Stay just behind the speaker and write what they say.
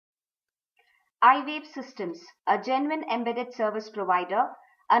iWave's Systems, a genuine embedded service provider,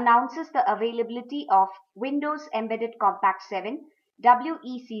 announces the availability of Windows Embedded Compact 7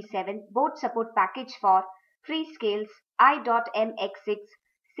 WEC7 board support package for Freescale's i.MX6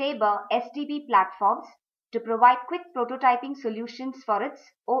 SABRE SDP platforms to provide quick prototyping solutions for its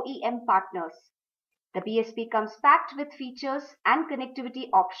OEM partners. The BSP comes packed with features and connectivity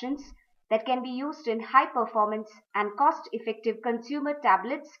options that can be used in high-performance and cost-effective consumer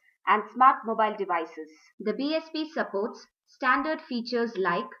tablets and smart mobile devices. The BSP supports standard features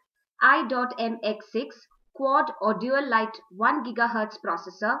like i.MX6 quad or dual light 1 GHz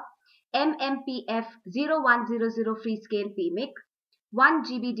processor, MMPF0100 Freescale PMIC, 1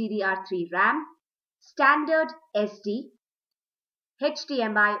 GB DDR3 RAM, standard SD,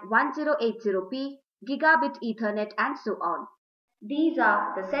 HDMI 1080p, Gigabit Ethernet and so on. These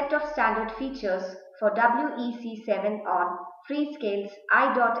are the set of standard features for WEC7 on Freescale's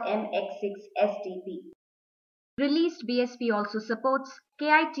i.MX6 SDP. Released BSP also supports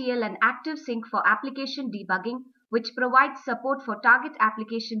KITL and ActiveSync for application debugging, which provides support for target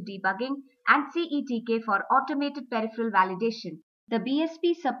application debugging, and CETK for automated peripheral validation. The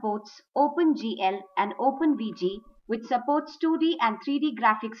BSP supports OpenGL and OpenVG, which supports 2D and 3D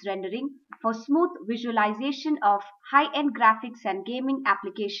graphics rendering for smooth visualization of high-end graphics and gaming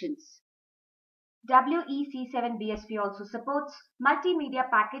applications. WEC7 BSP also supports multimedia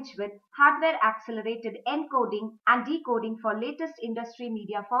package with hardware-accelerated encoding and decoding for latest industry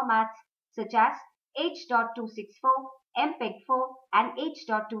media formats such as H.264, MPEG-4 and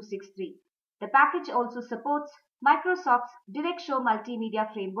H.263. The package also supports Microsoft's DirectShow multimedia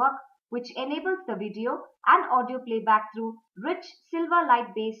framework, which enables the video and audio playback through rich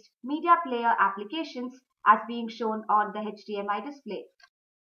Silverlight-based media player applications as being shown on the HDMI display.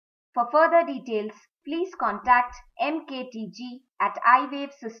 For further details, please contact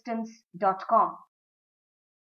mktg@iwavesystems.com.